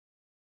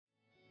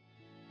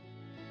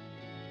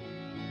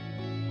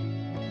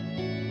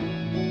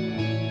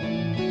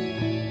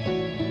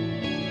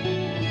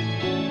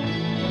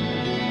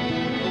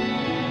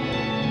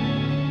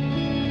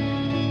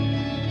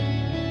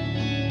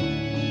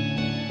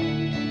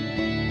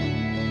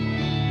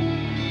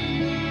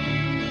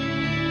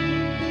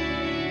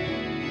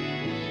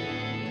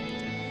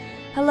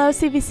Hello,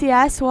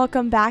 CVCS.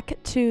 Welcome back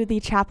to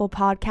the Chapel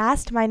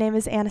Podcast. My name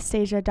is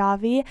Anastasia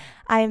Davi.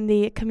 I am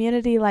the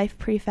Community Life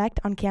Prefect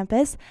on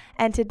campus,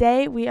 and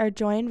today we are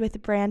joined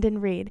with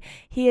Brandon Reed.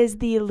 He is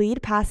the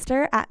lead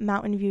pastor at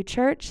Mountain View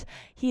Church.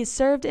 He has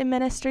served in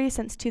ministry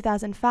since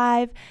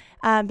 2005,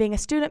 being a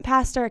student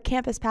pastor, a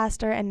campus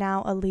pastor, and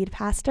now a lead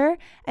pastor.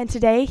 And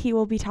today he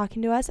will be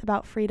talking to us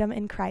about freedom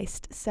in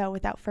Christ. So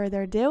without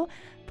further ado,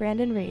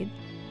 Brandon Reed.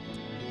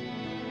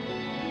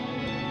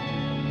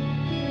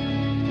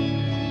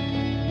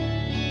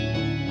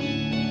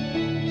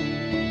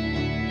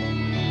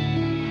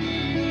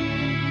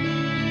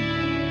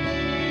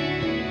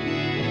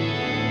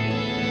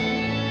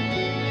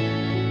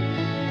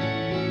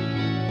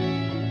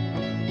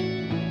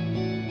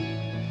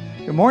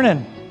 Good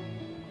morning.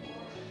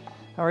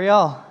 How are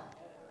y'all?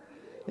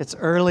 It's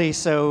early,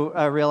 so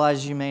I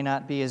realize you may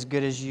not be as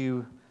good as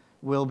you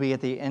will be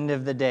at the end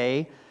of the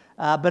day.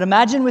 But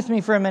imagine with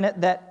me for a minute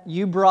that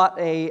you brought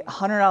a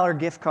 $100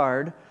 gift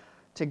card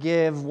to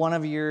give one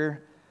of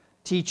your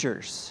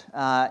teachers.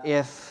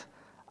 If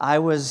I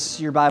was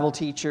your Bible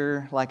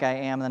teacher, like I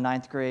am the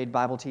 9th grade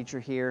Bible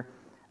teacher here,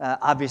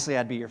 obviously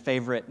I'd be your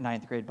favorite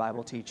 9th grade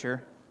Bible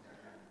teacher.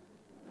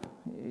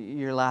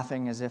 You're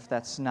laughing as if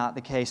that's not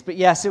the case. But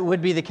yes, it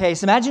would be the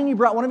case. Imagine you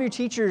brought one of your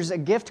teachers a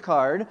gift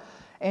card,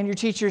 and your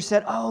teacher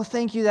said, "Oh,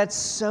 thank you, that's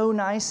so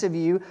nice of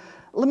you.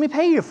 Let me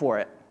pay you for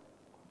it."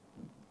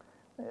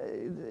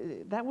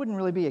 That wouldn't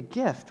really be a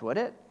gift, would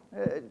it?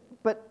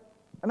 But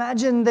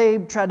imagine they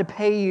tried to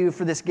pay you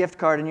for this gift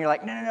card, and you're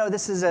like, no,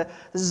 this is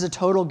a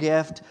total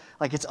gift.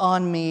 Like, it's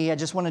on me. I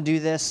just want to do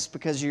this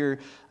because you're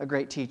a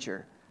great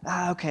teacher.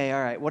 Okay,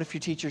 all right. What if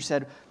your teacher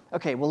said,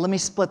 "Okay, well, let me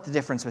split the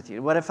difference with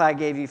you. What if I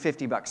gave you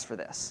 $50 for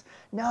this?"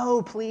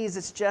 "No, please,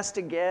 it's just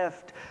a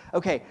gift."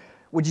 "Okay,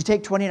 would you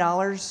take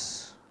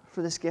 $20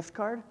 for this gift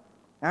card?"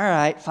 "All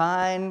right,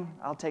 fine,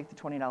 I'll take the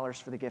 $20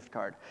 for the gift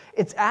card."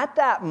 It's at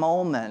that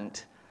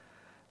moment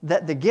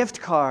that the gift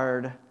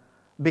card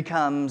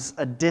becomes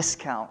a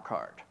discount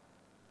card.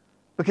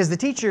 Because the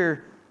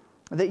teacher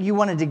that you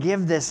wanted to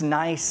give this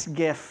nice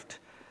gift,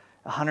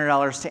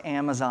 $100 to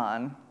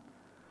Amazon,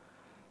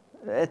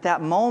 at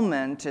that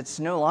moment, it's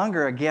no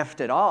longer a gift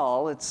at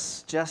all.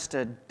 It's just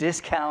a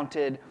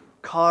discounted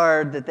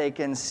card that they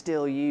can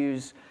still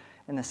use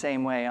in the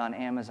same way on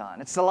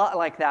Amazon. It's a lot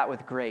like that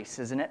with grace,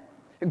 isn't it?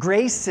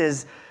 Grace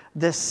is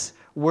this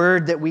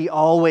word that we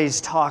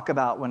always talk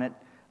about when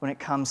it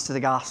comes to the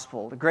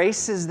gospel.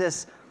 Grace is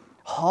this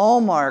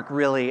hallmark,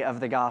 really, of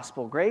the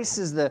gospel. Grace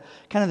is the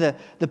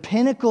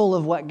pinnacle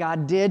of what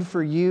God did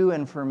for you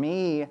and for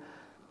me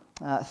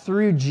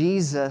through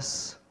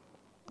Jesus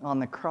on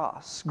the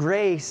cross.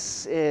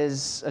 Grace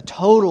is a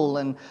total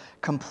and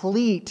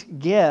complete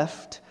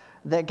gift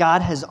that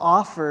God has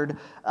offered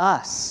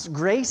us.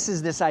 Grace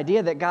is this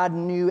idea that God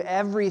knew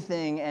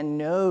everything and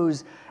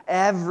knows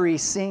every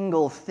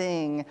single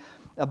thing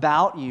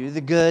about you,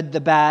 the good, the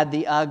bad,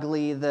 the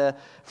ugly, the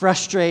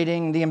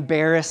frustrating, the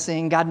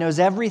embarrassing. God knows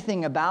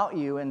everything about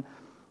you and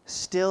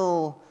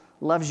still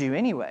loves you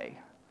anyway.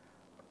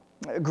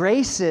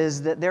 Grace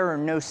is that there are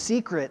no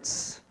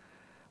secrets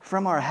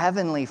from our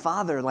Heavenly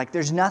Father. Like,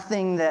 there's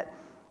nothing that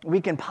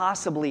we can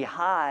possibly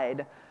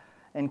hide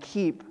and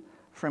keep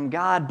from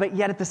God, but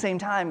yet at the same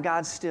time,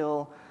 God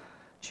still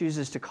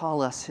chooses to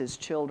call us His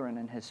children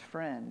and His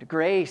friend.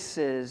 Grace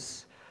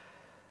is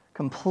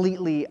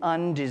completely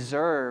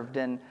undeserved,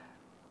 and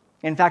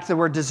in fact, the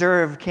word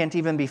deserve can't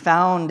even be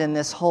found in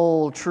this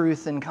whole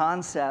truth and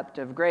concept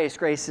of grace.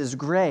 Grace is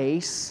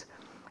grace,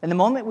 and the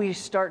moment we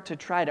start to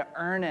try to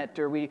earn it,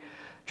 or we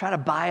try to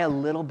buy a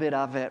little bit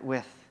of it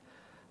with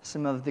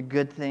some of the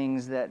good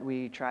things that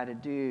we try to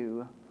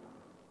do,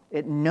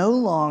 it no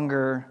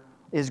longer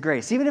is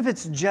grace. Even if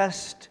it's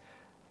just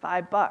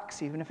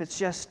 $5, even if it's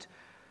just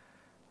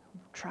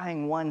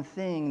trying one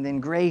thing, then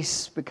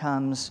grace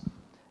becomes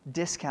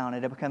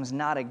discounted. It becomes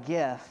not a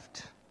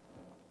gift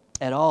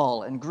at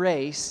all. And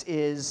grace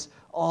is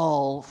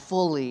all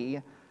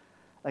fully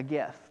a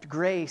gift.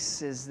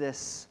 Grace is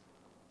this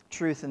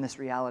truth and this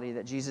reality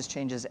that Jesus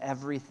changes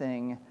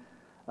everything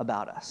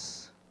about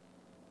us.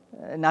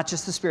 Not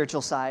just the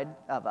spiritual side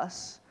of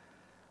us,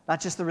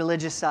 not just the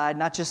religious side,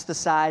 not just the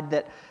side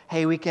that,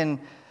 hey, we can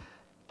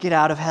get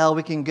out of hell,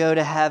 we can go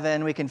to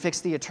heaven, we can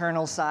fix the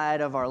eternal side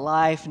of our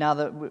life. Now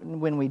that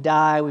when we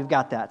die, we've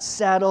got that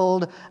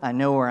settled. I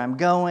know where I'm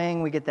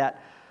going. We get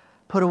that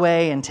put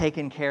away and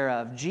taken care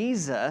of.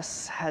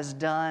 Jesus has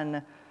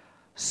done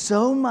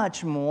so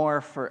much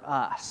more for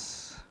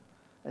us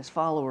as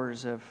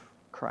followers of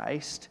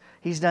Christ.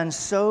 He's done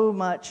so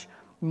much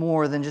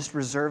more than just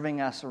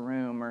reserving us a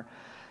room or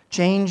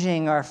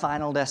changing our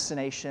final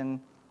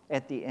destination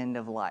at the end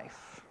of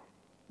life.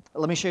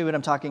 Let me show you what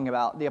I'm talking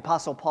about. The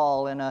Apostle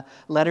Paul, in a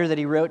letter that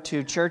he wrote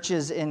to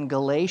churches in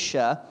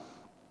Galatia,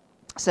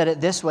 said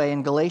it this way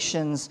in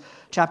Galatians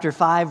chapter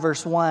 5,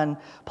 verse 1.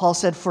 Paul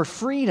said, "For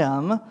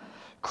freedom,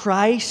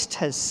 Christ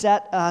has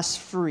set us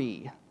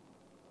free.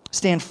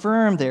 Stand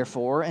firm,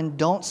 therefore, and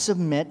don't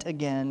submit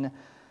again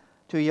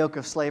to a yoke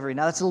of slavery."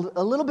 Now, that's a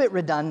little bit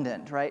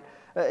redundant, right?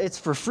 It's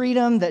for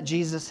freedom that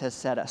Jesus has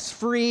set us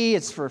free.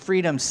 It's for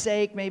freedom's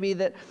sake, maybe,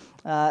 that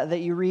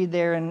you read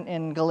there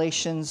in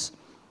Galatians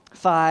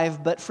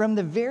 5. But from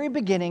the very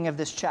beginning of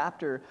this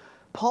chapter,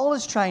 Paul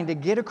is trying to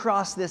get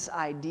across this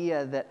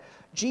idea that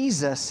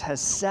Jesus has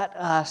set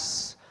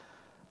us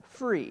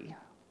free.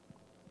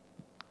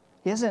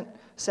 He hasn't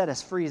set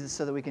us free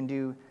so that we can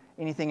do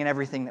anything and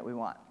everything that we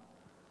want.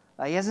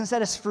 He hasn't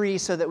set us free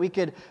so that we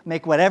could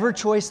make whatever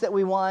choice that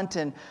we want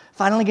and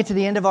finally get to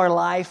the end of our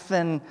life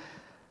and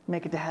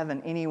make it to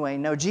heaven anyway.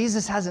 No,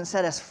 Jesus hasn't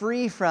set us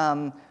free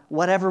from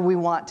whatever we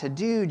want to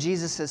do.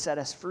 Jesus has set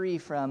us free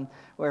from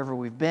wherever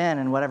we've been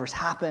and whatever's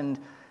happened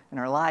in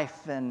our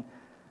life and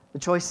the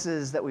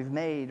choices that we've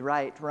made,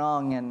 right,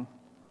 wrong, and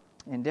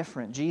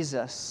indifferent.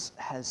 Jesus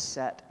has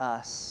set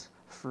us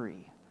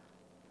free.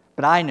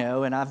 But I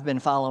know, and I've been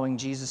following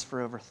Jesus for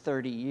over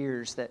 30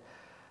 years, that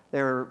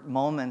there are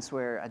moments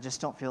where I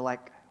just don't feel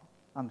like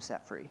I'm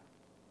set free.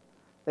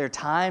 There are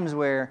times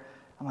where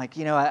I'm like,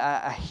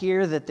 I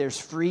hear that there's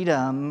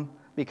freedom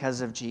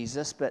because of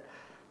Jesus, but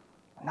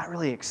I'm not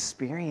really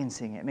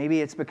experiencing it.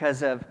 Maybe it's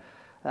because of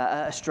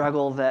a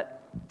struggle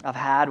that I've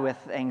had with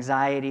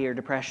anxiety or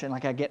depression,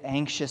 like I get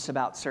anxious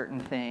about certain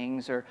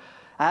things, or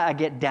I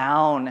get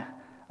down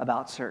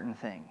about certain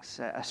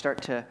things. I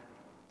start to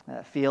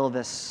feel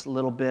this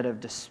little bit of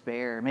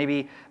despair.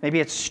 Maybe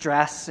it's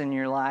stress in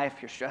your life.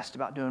 You're stressed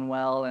about doing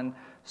well in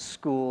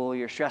school.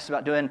 You're stressed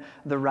about doing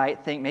the right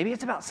thing. Maybe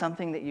it's about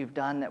something that you've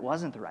done that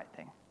wasn't the right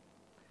thing.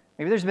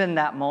 Maybe there's been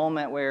that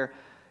moment where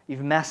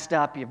you've messed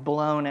up, you've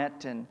blown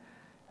it, and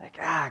like,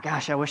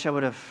 gosh, I wish I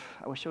would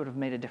have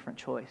made a different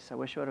choice. I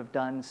wish I would have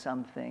done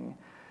something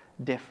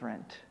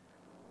different.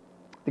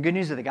 The good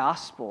news of the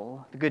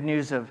gospel, the good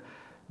news of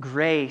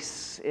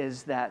grace,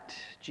 is that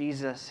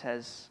Jesus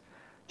has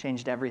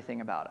changed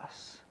everything about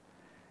us.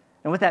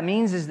 And what that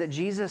means is that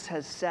Jesus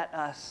has set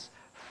us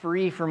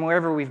free from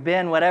wherever we've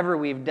been, whatever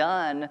we've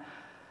done.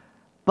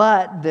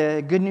 But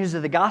the good news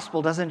of the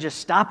gospel doesn't just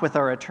stop with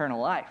our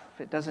eternal life.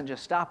 It doesn't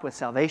just stop with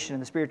salvation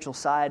and the spiritual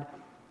side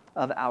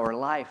of our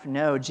life.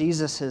 No,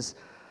 Jesus has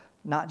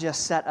not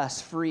just set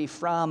us free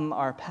from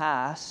our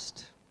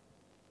past,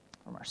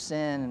 from our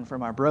sin and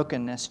from our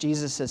brokenness.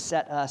 Jesus has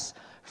set us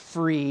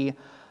free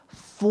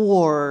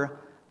for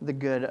the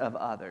good of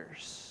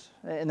others.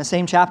 In the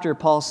same chapter,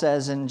 Paul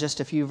says in just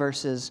a few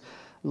verses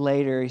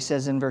later, he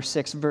says in verse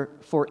 6,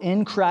 "For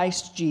in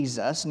Christ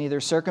Jesus, neither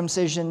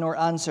circumcision nor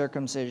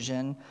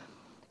uncircumcision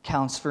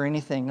counts for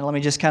anything." Now, let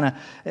me just kind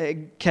of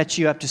catch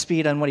you up to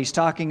speed on what he's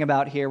talking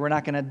about here. We're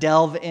not going to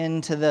delve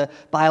into the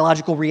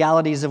biological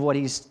realities of what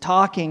he's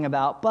talking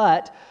about,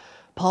 but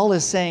Paul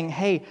is saying,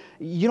 hey,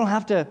 you don't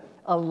have to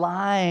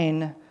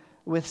align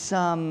with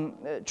some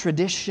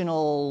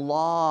traditional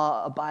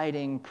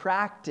law-abiding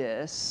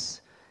practice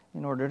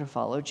in order to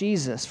follow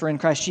Jesus. For in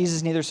Christ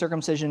Jesus, neither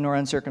circumcision nor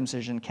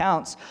uncircumcision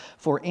counts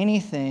for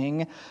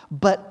anything,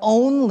 but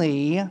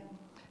only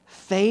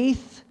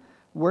faith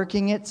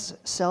working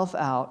itself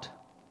out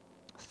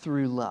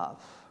through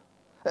love.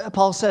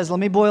 Paul says, let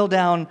me boil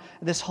down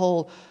this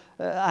whole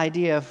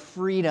idea of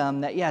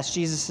freedom, that yes,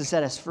 Jesus has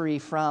set us free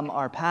from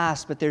our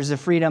past, but there's a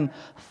freedom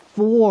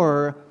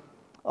for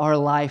our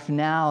life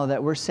now,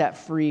 that we're set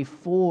free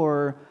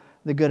for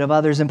the good of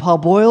others. And Paul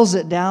boils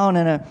it down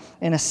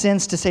in a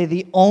sense to say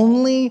the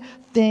only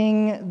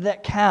thing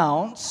that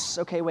counts.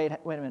 Okay, wait a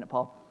minute,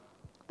 Paul.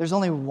 There's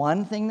only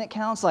one thing that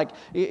counts? Like,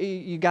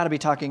 you got to be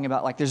talking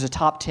about, like, there's a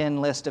top 10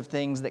 list of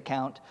things that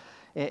count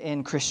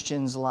in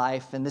Christians'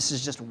 life, and this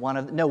is just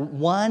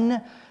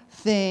one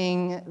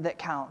thing that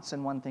counts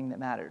and one thing that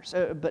matters.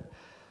 But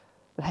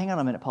hang on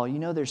a minute, Paul. You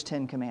know there's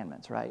 10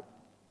 commandments, right?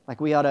 Like,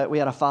 we ought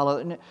to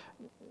follow.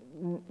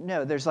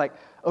 No, there's like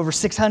over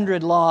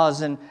 600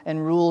 laws and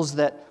rules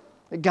that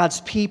God's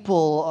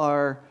people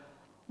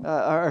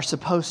are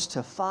supposed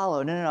to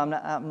follow. No,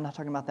 I'm not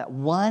talking about that.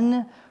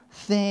 One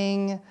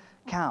thing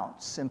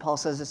counts. And Paul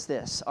says it's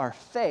this: our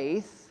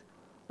faith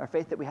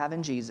that we have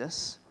in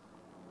Jesus,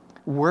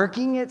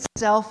 working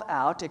itself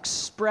out,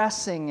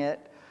 expressing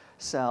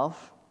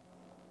itself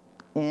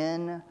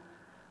in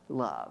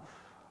love.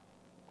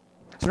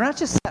 So we're not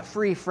just set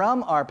free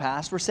from our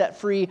past, we're set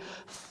free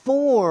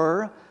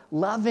for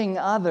loving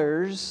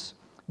others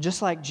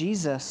just like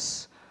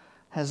Jesus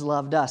has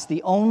loved us.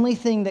 The only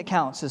thing that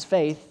counts is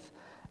faith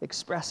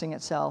expressing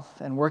itself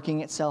and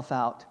working itself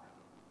out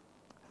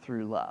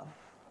through love.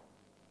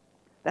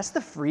 That's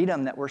the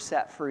freedom that we're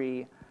set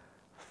free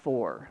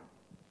for.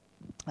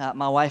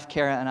 My wife,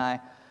 Kara, and I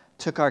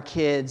took our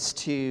kids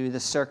to the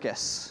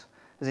circus.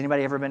 Has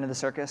anybody ever been to the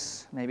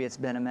circus? Maybe it's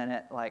been a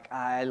minute. Like,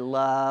 I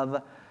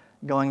love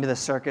going to the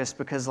circus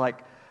because,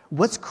 like,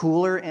 what's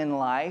cooler in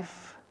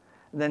life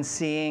than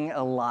seeing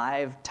a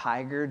live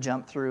tiger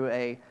jump through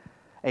a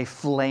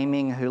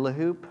flaming hula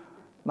hoop?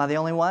 Am I the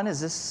only one?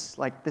 This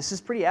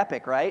is pretty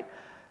epic, right?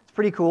 It's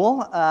pretty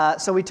cool.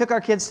 So we took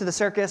our kids to the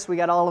circus. We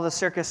got all of the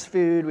circus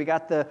food. We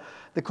got the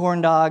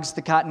corn dogs,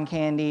 the cotton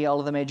candy, all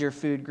of the major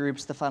food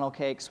groups, the funnel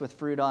cakes with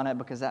fruit on it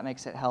because that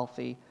makes it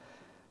healthy.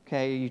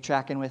 Okay, are you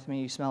tracking with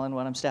me? You smelling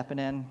what I'm stepping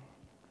in?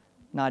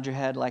 Nod your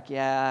head like,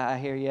 yeah, I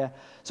hear you.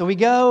 So we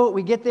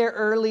get there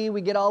early,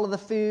 we get all of the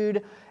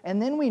food,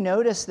 and then we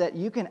notice that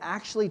you can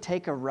actually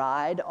take a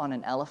ride on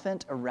an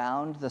elephant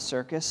around the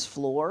circus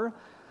floor.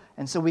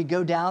 And so we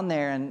go down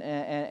there,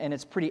 and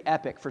it's pretty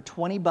epic. For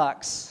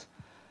 $20,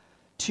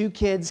 2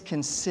 kids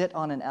can sit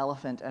on an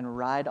elephant and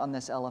ride on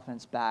this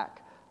elephant's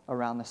back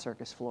around the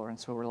circus floor. And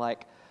so we're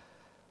like,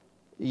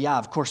 yeah,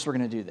 of course we're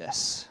going to do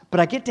this. But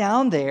I get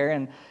down there,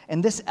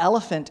 and this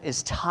elephant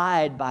is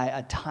tied by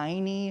a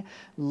tiny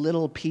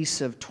little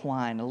piece of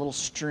twine, a little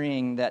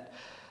string that,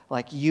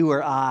 like, you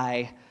or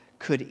I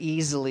could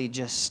easily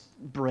just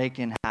break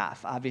in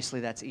half.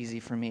 Obviously, that's easy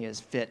for me, as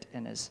fit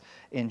and as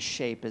in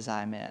shape as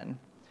I'm in.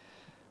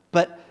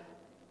 But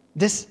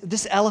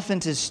this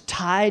elephant is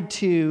tied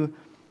to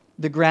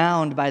the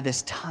ground by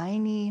this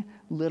tiny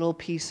little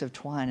piece of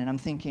twine, and I'm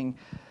thinking,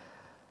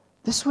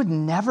 this would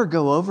never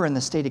go over in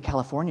the state of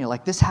California.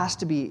 Like, this has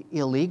to be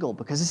illegal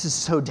because this is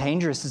so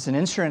dangerous. It's an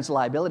insurance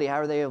liability. How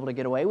are they able to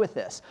get away with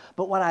this?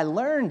 But what I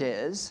learned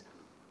is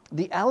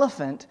the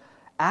elephant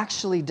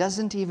actually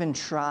doesn't even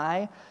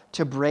try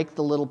to break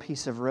the little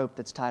piece of rope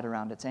that's tied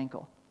around its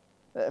ankle.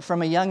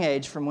 From a young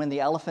age, from when the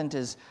elephant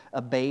is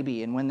a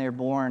baby and when they're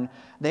born,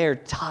 they are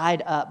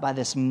tied up by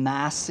this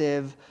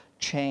massive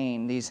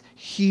chain, these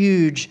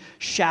huge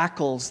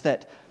shackles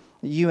that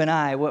you and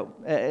I,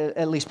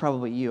 at least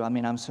probably you, I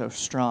mean, I'm so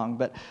strong,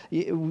 but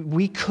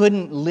we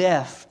couldn't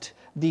lift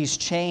these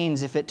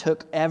chains if it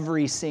took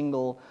every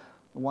single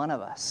one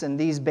of us. And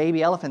these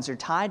baby elephants are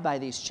tied by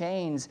these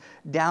chains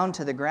down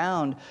to the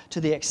ground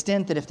to the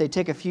extent that if they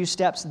take a few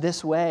steps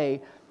this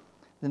way,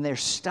 then they're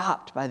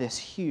stopped by this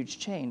huge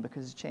chain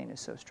because the chain is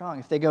so strong.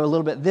 If they go a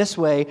little bit this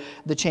way,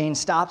 the chain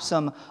stops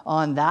them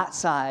on that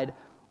side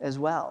as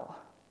well.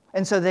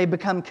 And so they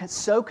become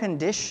so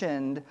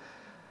conditioned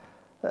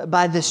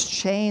by this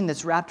chain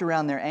that's wrapped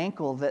around their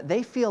ankle that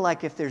they feel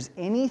like if there's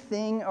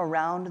anything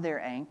around their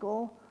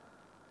ankle,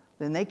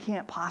 then they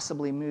can't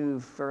possibly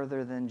move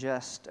further than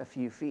just a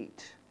few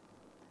feet.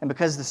 And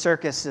because the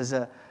circus is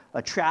a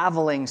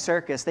traveling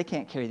circus, they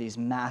can't carry these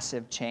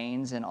massive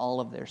chains and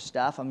all of their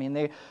stuff. I mean,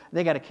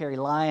 they got to carry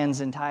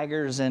lions and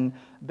tigers and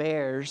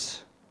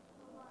bears.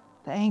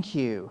 Thank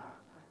you.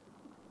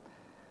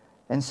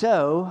 And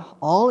so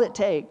all it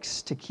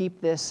takes to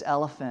keep this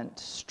elephant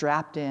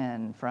strapped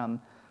in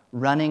from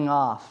running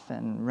off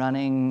and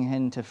running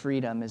into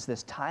freedom is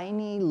this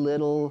tiny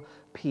little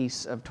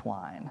piece of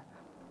twine.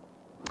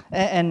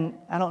 And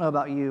I don't know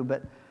about you,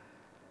 but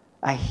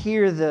I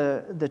hear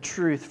the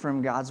truth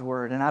from God's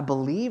Word, and I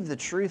believe the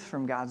truth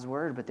from God's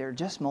Word, but there are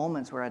just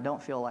moments where I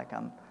don't feel like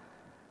I'm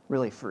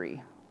really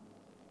free.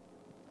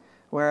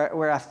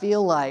 Where I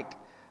feel like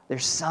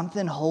there's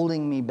something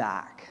holding me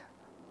back.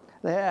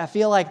 I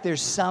feel like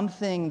there's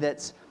something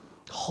that's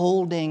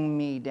holding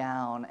me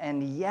down,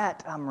 and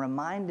yet I'm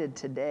reminded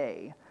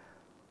today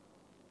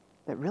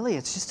that really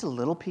it's just a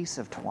little piece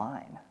of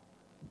twine.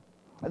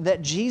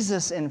 That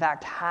Jesus, in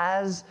fact,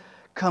 has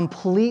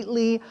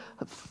completely,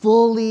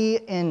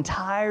 fully,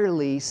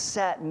 entirely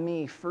set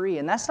me free.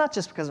 And that's not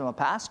just because I'm a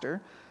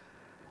pastor.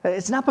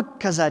 It's not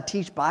because I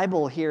teach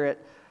Bible here at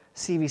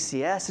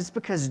CVCS. It's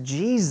because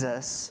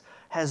Jesus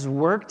has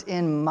worked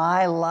in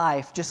my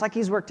life just like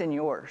He's worked in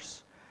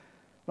yours.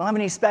 I don't have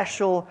any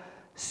special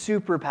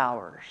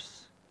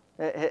superpowers.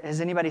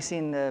 Has anybody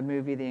seen the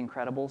movie The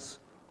Incredibles?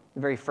 The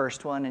very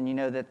first one, and you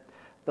know that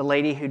the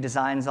lady who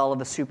designs all of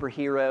the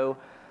superhero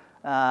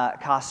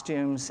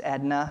costumes,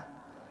 Edna,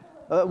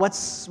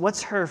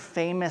 what's her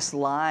famous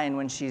line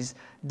when she's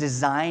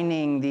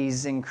designing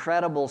these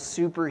incredible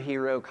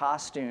superhero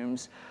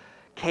costumes?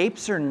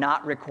 Capes are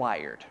not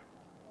required.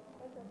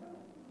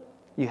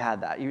 You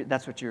had that.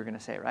 That's what you were going to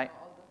say, right?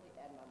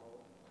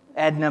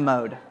 Edna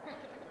mode.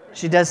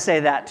 She does say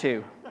that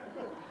too.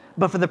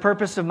 But for the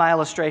purpose of my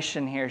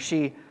illustration here,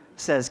 she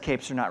says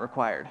capes are not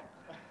required.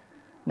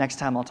 Next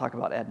time I'll talk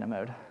about Edna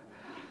mode.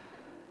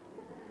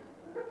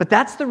 But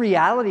that's the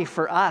reality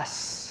for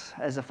us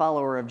as a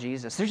follower of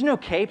Jesus. There's no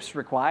capes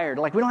required.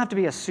 Like, we don't have to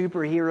be a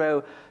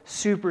superhero,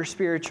 super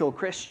spiritual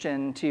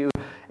Christian to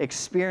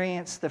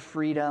experience the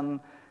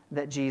freedom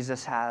that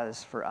Jesus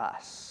has for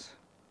us.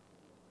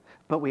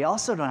 But we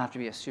also don't have to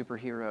be a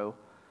superhero,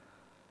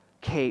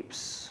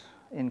 capes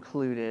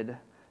included,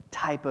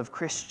 type of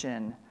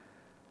Christian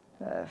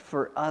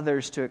for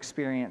others to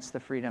experience the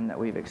freedom that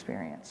we've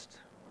experienced.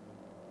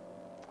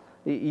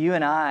 You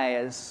and I,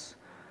 as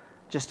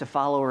just a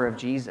follower of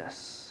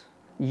Jesus,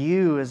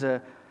 you as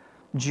a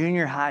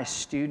junior high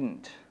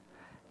student,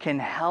 can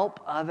help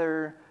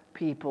other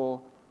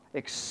people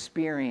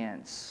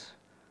experience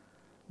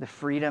the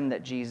freedom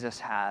that Jesus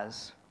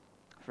has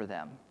for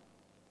them.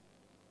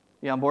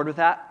 You on board with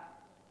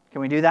that?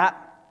 Can we do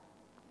that?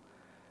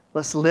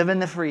 Let's live in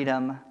the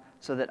freedom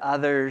so that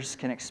others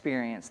can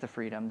experience the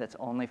freedom that's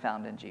only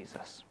found in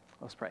Jesus.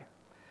 Let's pray.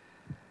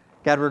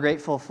 God, we're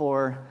grateful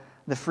for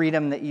the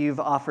freedom that you've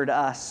offered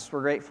us.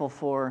 We're grateful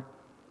for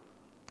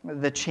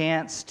the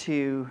chance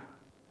to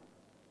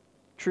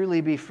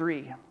truly be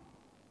free.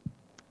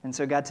 And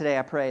so, God, today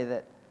I pray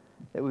that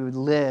we would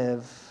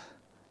live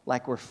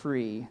like we're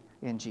free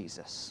in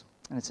Jesus.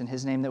 And it's in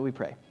his name that we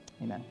pray.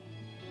 Amen.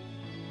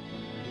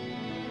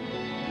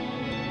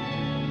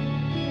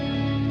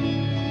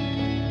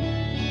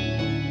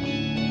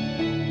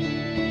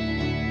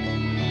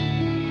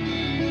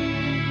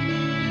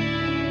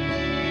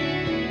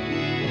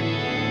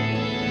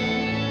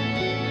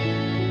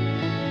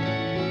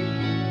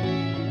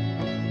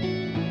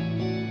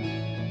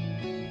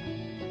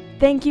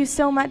 Thank you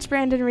so much,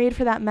 Brandon Reed,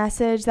 for that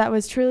message. That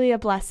was truly a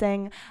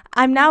blessing.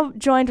 I'm now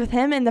joined with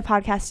him in the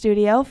podcast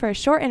studio for a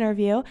short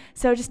interview.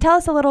 So just tell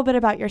us a little bit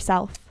about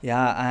yourself.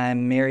 Yeah,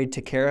 I'm married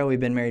to Kara. We've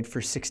been married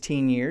for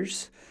 16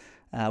 years.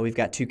 We've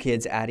got 2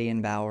 kids, Addie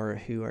and Bauer,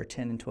 who are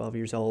 10 and 12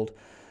 years old.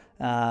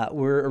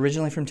 We're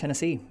originally from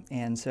Tennessee,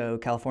 and so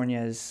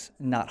California is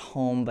not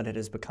home, but it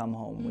has become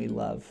home. We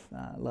love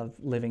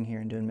living here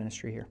and doing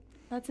ministry here.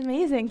 That's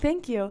amazing.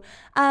 Thank you.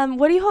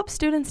 What do you hope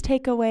students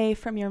take away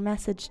from your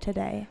message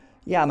today?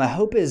 Yeah, my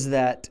hope is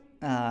that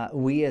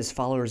we as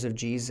followers of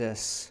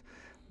Jesus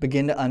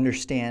begin to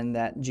understand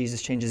that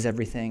Jesus changes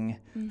everything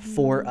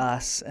for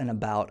us and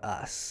about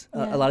us.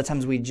 Yes. A lot of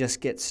times we just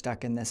get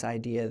stuck in this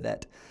idea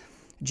that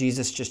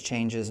Jesus just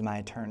changes my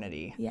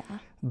eternity. Yeah.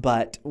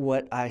 But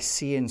what I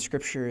see in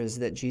Scripture is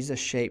that Jesus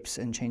shapes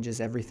and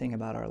changes everything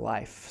about our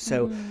life.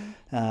 So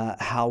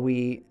how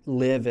we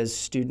live as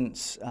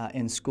students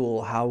in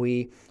school, how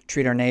we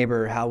treat our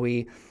neighbor, how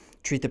we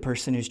treat the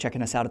person who's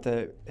checking us out at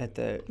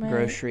the Right.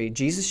 grocery.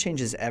 Jesus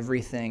changes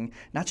everything,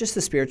 not just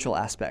the spiritual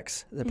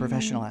aspects, the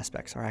professional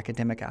aspects, our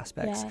academic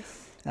aspects.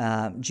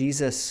 Yes.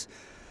 Jesus,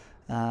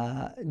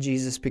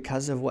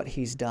 because of what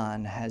he's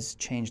done, has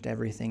changed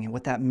everything. And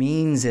what that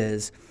means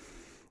is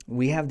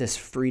we have this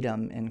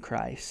freedom in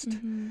Christ,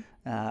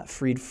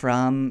 freed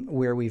from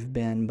where we've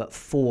been, but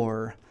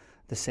for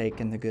the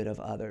sake and the good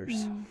of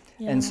others.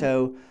 Yeah. And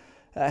so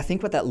I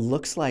think what that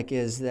looks like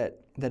is that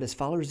as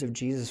followers of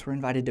Jesus, we're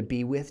invited to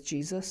be with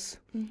Jesus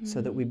so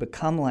that we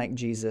become like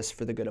Jesus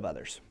for the good of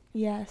others.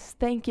 Yes,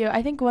 thank you.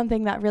 I think one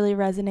thing that really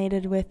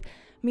resonated with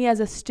me as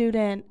a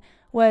student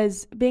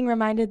was being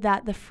reminded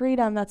that the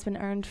freedom that's been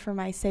earned for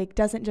my sake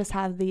doesn't just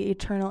have the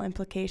eternal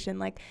implication.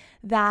 Like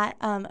that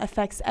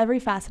affects every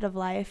facet of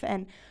life.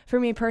 And for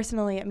me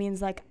personally, it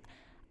means like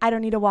I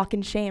don't need to walk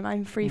in shame.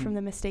 I'm free from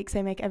the mistakes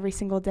I make every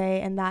single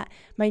day. And that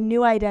my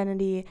new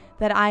identity,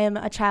 that I am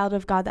a child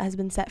of God that has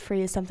been set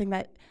free, is something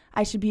that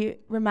I should be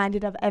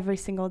reminded of every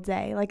single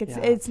day. Like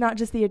it's not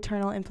just the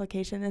eternal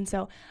implication. And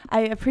so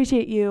I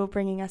appreciate you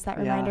bringing us that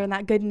reminder and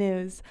that good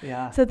news.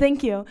 Yeah. So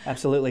thank you.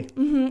 Absolutely.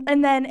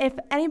 And then if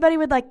anybody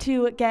would like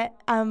to get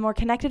more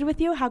connected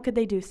with you, how could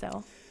they do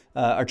so?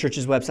 Our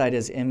church's website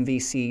is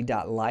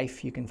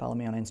mvc.life. You can follow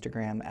me on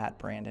Instagram at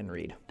Brandon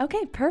Reed.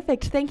 Okay,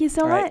 perfect. Thank you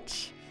so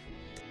much.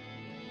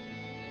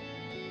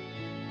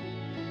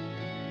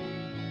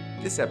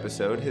 This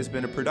episode has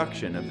been a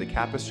production of the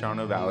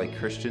Capistrano Valley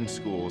Christian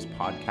Schools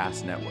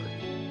Podcast Network.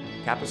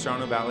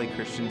 Capistrano Valley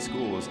Christian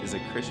Schools is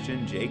a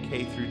Christian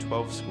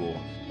JK-12 school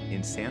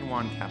in San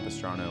Juan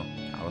Capistrano,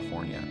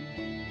 California.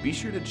 Be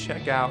sure to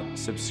check out,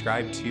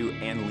 subscribe to,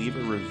 and leave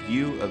a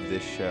review of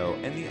this show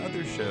and the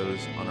other shows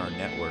on our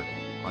network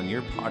on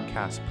your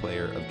podcast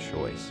player of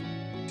choice.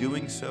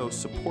 Doing so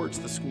supports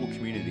the school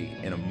community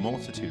in a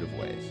multitude of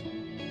ways.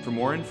 For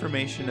more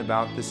information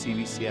about the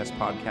CVCS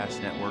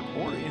Podcast Network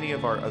or any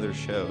of our other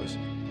shows,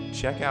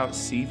 check out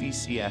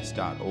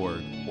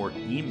cvcs.org or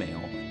email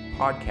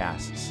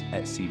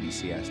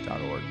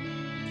podcasts@cvcs.org.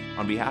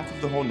 On behalf of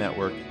the whole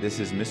network, this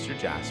is Mr.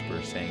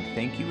 Jasper saying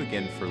thank you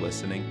again for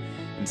listening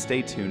and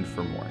stay tuned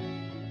for more.